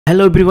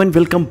Hello everyone,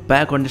 welcome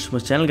back on this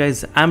channel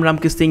guys. I'm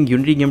Ramkesh Singh,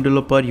 Unity game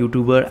developer,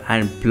 YouTuber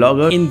and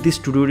blogger. In this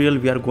tutorial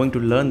we are going to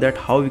learn that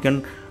how we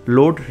can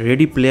load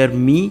Ready Player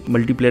Me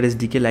multiplayer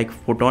SDK like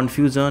Photon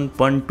Fusion,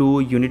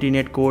 PUN2, Unity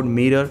Netcode,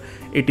 Mirror,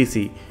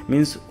 etc.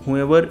 Means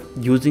whoever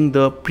using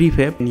the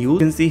prefab you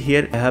can see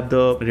here I have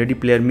the Ready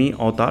Player Me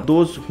avatar.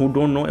 Those who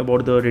don't know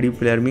about the Ready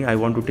Player Me, I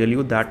want to tell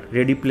you that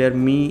Ready Player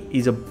Me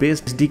is a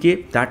best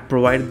SDK that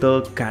provide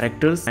the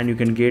characters and you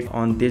can get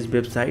on this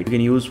website. You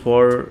can use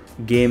for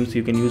games,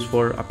 you can use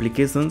for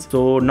applications.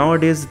 So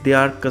nowadays they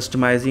are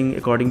customizing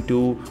according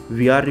to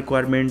VR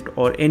requirement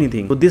or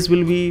anything. So this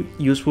will be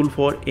useful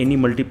for any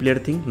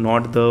multiplayer thing,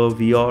 not the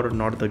VR,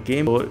 not the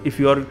game. So if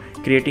you are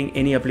creating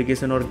any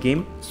application or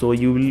game, so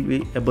you will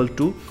be able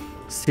to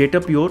set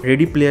up your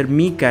Ready Player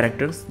Me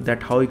characters,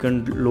 that how you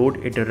can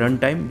load at a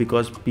runtime,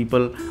 because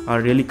people are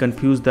really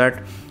confused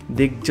that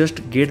they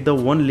just get the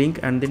one link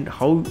and then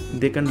how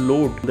they can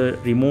load the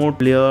remote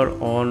player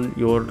on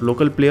your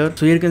local player.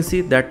 So here you can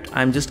see that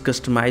I'm just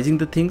customizing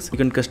the things. You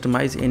can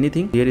customize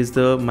anything. Here is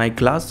the my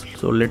class.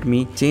 So let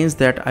me change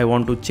that. I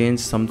want to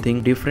change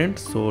something different.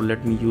 So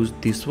let me use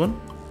this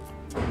one.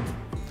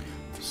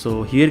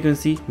 So here you can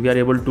see we are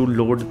able to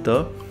load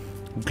the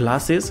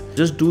glasses.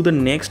 Just do the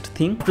next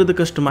thing. After the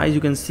customize, you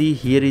can see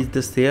here is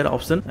the share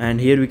option and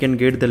here we can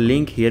get the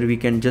link. Here we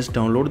can just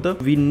download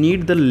we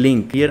need the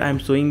link. Here I'm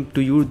showing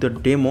to you the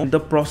demo. The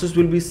process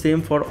will be same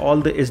for all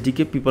the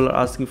SDK. People are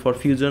asking for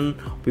Fusion,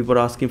 people are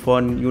asking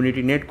for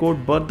Unity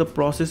Netcode, but the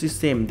process is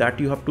same, that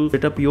you have to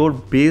set up your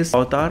base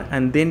avatar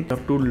and then you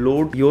have to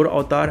load your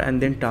avatar and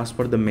then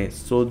transfer the mesh.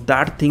 So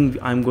that thing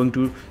I'm going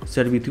to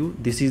share with you.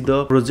 This is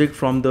the project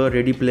from the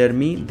Ready Player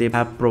Me they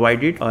have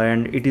provided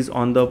and it is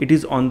on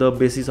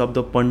the basis of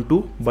the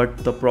PUN2, but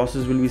the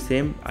process will be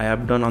same. I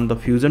have done on the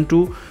Fusion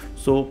too,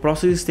 so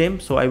process is same.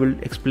 So I will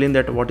explain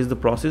that what is the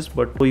process,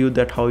 but show you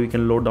that how you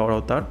can load our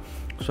avatar.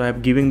 So I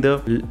have given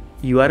the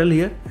URL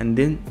here and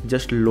then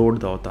just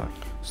load the avatar.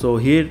 So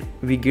here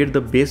we get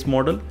the base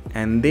model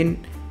and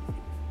then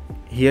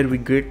here we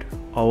get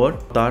our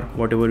avatar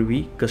whatever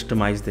we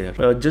customize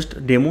there.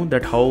 Just demo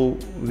that how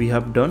we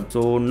have done.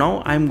 So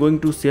now I'm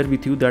going to share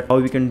with you that how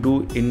we can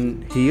do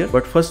in here,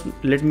 but first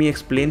let me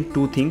explain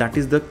two things. That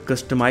is the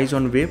customize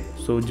on web.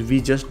 So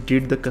we just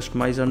did the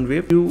customize on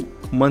web few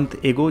months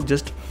ago.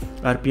 Just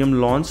RPM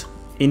launch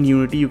in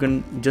Unity, you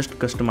can just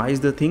customize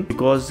the thing,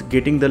 because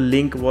getting the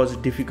link was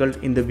difficult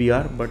in the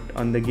VR, but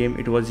on the game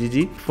it was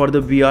easy. For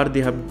the VR they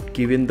have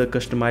given the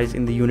customize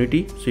in the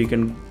Unity, so you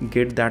can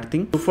get that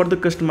thing. So for the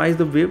customize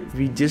the web,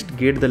 we just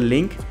get the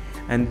link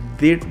and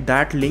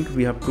that link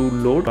we have to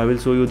load. I will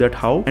show you that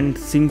how. And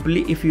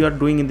simply if you are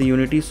doing in the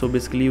Unity, so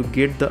basically you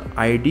get the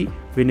ID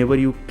whenever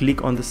you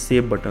click on the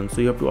save button.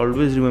 So you have to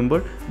always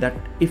remember that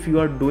if you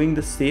are doing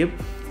the save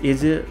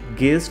as a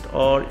guest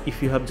or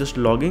if you have just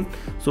logging,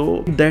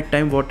 so that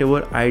time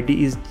whatever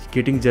ID is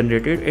getting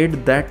generated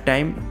at that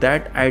time,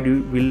 that ID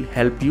will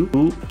help you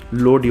to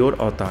load your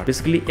avatar.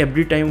 Basically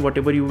every time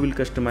whatever you will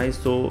customize,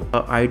 so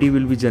ID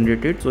will be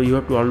generated. So you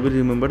have to always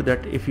remember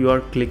that if you are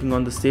clicking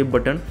on the save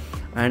button,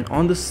 and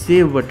on the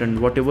save button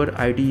whatever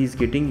ID is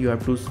getting, you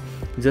have to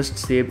just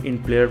save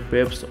in player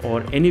webs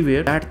or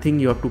anywhere. That thing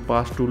you have to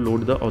pass to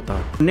load the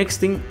avatar. Next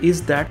thing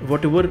is that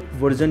whatever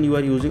version you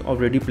are using of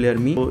Ready Player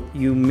Me, so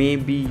you may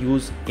be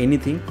use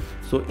anything.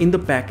 So in the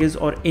package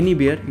or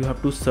anywhere you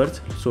have to search.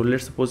 So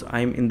let's suppose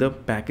I'm in the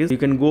package. You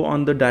can go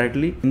on the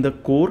directly in the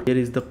core. Here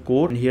is the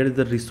core and here is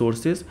the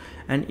resources,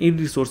 and in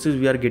resources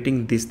we are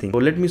getting this thing. So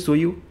let me show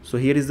you. So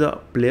here is the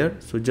player.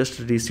 So just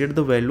reset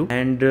the value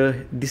and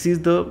this is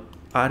the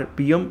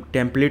RPM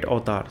template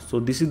avatar. So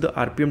this is the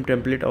RPM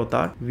template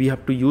avatar. We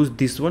have to use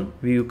this one.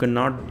 You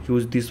cannot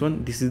use this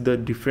one. This is the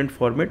different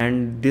format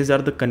and these are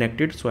the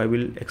connected. So I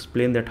will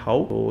explain that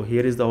how. So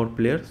here is our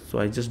player. So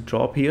I just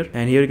drop here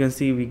and here you can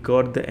see we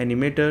got the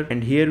animator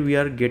and here we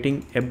are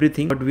getting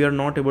everything, but we are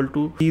not able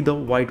to see the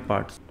white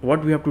parts.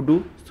 What we have to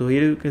do? So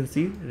here you can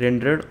see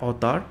rendered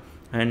avatar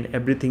and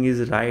everything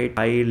is right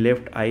eye,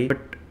 left eye, but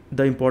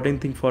the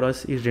important thing for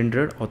us is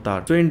rendered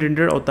avatar. So in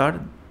rendered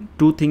avatar,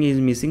 two things is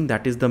missing,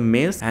 that is the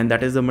mesh and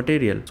that is the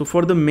material. So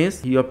for the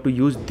mesh you have to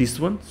use this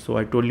one. So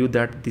I told you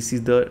that this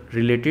is the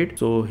related.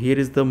 So here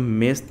is the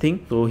mesh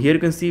thing. So here you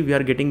can see we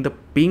are getting the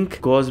pink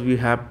because we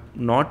have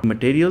not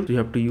material. So you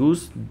have to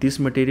use this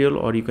material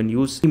or you can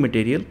use the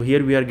material. So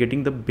here we are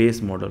getting the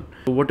base model.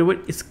 So whatever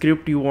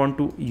script you want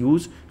to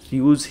use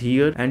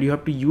here, and you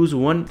have to use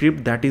one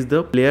script, that is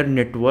the player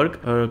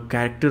network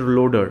character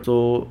loader.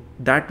 So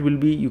that will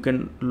be, you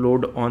can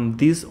load on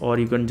this or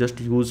you can just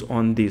use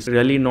on this.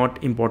 Really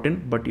not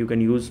important, but you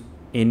can use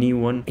any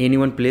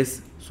one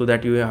place, so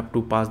that you have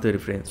to pass the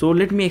reference. So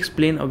let me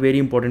explain a very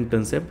important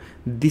concept.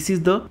 This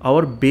is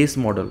our base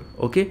model,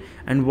 okay,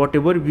 and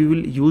whatever we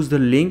will use the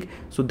link,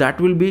 so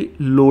that will be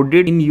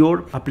loaded in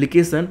your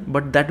application,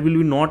 but that will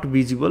be not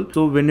visible.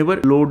 So whenever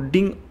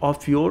loading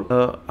of your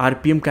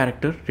RPM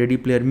character, Ready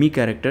Player Me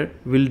character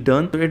will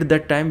done, so at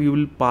that time you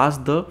will pass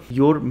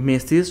your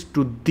message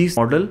to this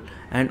model,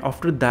 and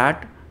after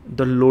that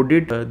the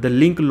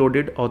link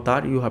loaded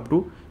avatar you have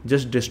to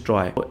just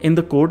destroy. In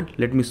the code,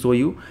 let me show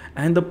you.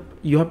 And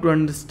you have to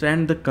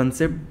understand the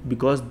concept,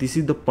 because this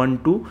is the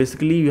PUN2.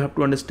 Basically you have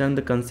to understand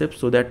the concept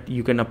so that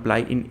you can apply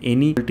in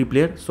any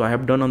multiplayer. So I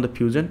have done on the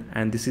Fusion,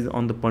 and this is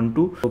on the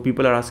PUN2. So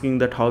people are asking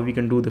that how we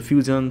can do the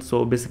Fusion.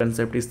 So basic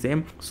concept is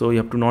same, so you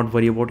have to not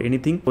worry about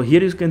anything. So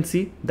here you can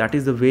see that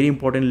is the very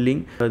important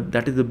link,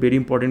 that is the very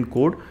important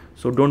code.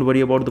 So don't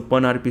worry about the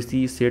PUN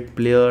RPC set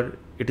player.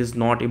 It is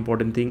not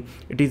important thing.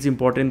 It is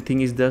important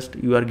thing is just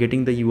you are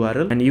getting the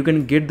URL, and you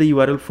can get the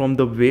URL from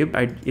the web.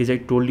 As I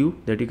told you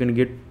that you can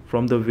get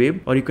from the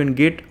web, or you can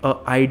get a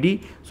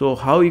ID. So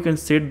how you can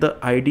set the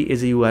ID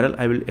as a URL,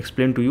 I will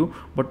explain to you.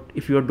 But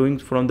if you are doing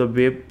from the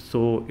web,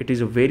 so it is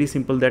a very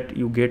simple that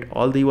you get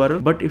all the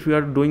URL. But if you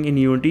are doing in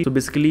Unity, so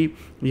basically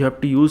you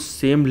have to use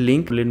same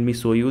link. Let me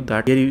show you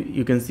that. Here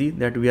you can see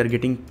that we are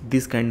getting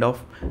this kind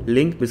of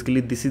link. Basically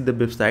this is the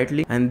website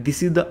link, and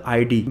this is the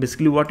ID.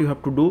 Basically what you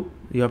have to do,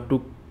 you have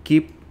to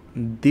keep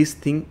this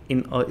thing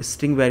in a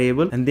string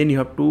variable, and then you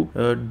have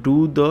to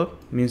do the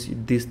means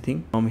this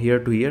thing from here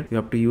to here. You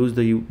have to use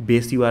the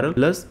base URL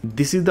plus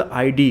this is the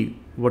ID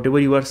whatever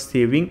you are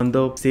saving on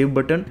the save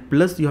button,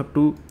 plus you have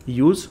to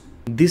use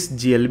this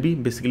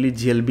GLB. Basically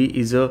GLB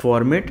is a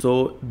format,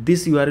 so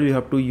this URL you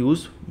have to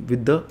use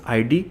with the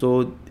ID.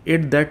 So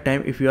at that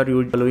time if you are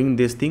following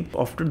this thing,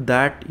 after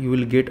that you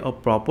will get a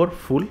proper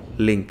full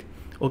link.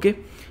 Okay,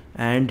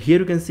 and here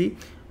you can see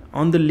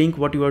on the link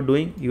what you are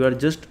doing, you are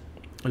just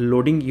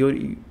loading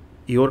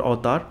your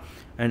avatar,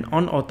 and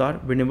on avatar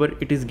whenever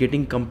it is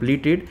getting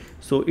completed,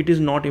 so it is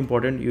not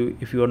important.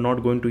 If you are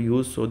not going to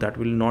use, so that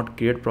will not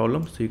create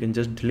problem, so you can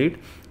just delete.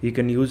 You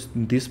can use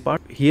this part.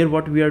 Here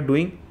what we are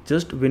doing,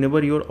 just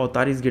whenever your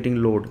avatar is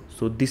getting load,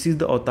 so this is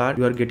the avatar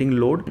you are getting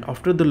load.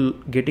 After the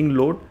getting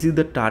load, this is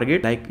the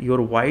target, like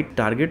your white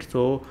target.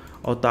 So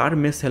avatar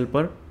mesh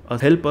helper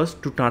help us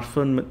to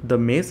transform the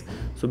mesh.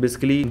 So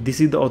basically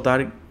this is the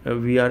avatar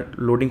we are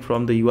loading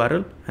from the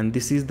URL, and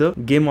this is the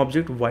game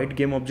object, white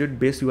game object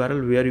base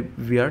URL where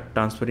we are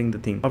transferring the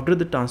thing. After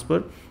the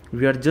transfer,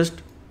 we are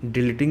just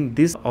deleting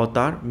this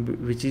avatar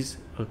which is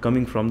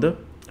coming from the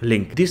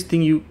link. This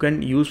thing you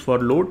can use for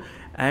load.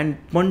 And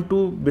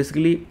PUN2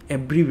 basically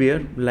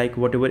everywhere, like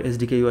whatever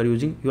SDK you are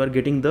using, you are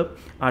getting the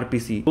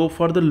RPC. So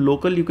for the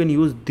local you can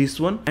use this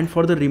one, and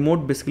for the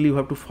remote basically you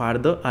have to fire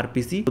the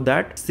RPC, so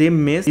that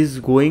same mesh is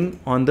going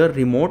on the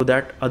remote, so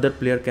that other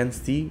player can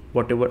see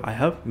whatever I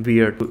have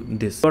weird to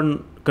this. If you are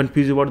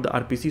confused about the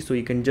RPC, so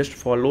you can just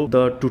follow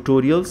the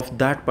tutorials of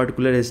that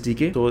particular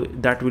SDK, so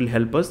that will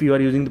help us. If you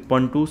are using the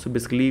PUN2, so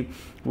basically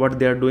what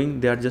they are doing,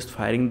 they are just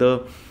firing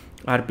the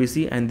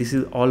RPC, and this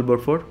is all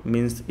buffer,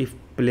 means if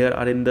player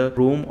are in the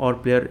room or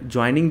player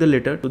joining the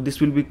later, so this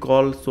will be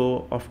called.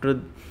 So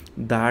after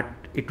that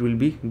it will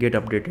be get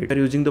updated. We are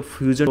using the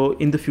Fusion, so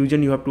in the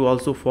Fusion you have to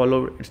also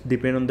follow, it's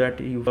depend on that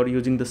you are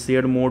using the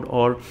shared mode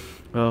or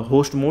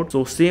host mode.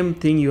 So same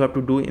thing you have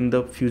to do in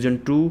the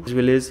Fusion 2, as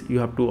well as you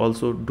have to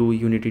also do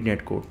Unity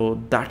Netcode.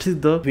 So that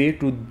is the way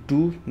to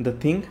do the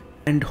thing,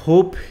 and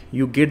hope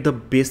you get the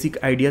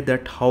basic idea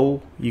that how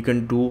you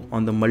can do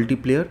on the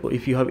multiplayer. So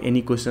if you have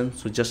any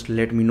questions, so just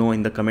let me know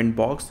in the comment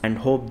box, and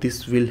hope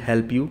this will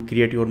help you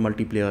create your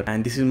multiplayer.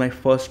 And this is my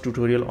first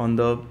tutorial on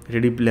the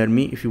Ready Player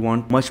Me. If you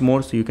want much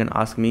more, so you can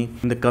ask me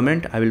in the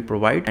comment, I will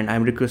provide. And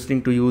I'm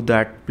requesting to you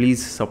that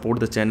please support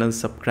the channel,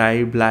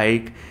 subscribe,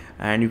 like,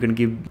 and you can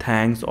give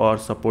thanks or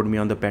support me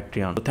on the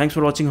Patreon. So thanks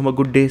for watching. Have a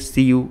good day.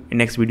 See you in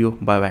next video.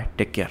 Bye bye.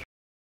 Take care.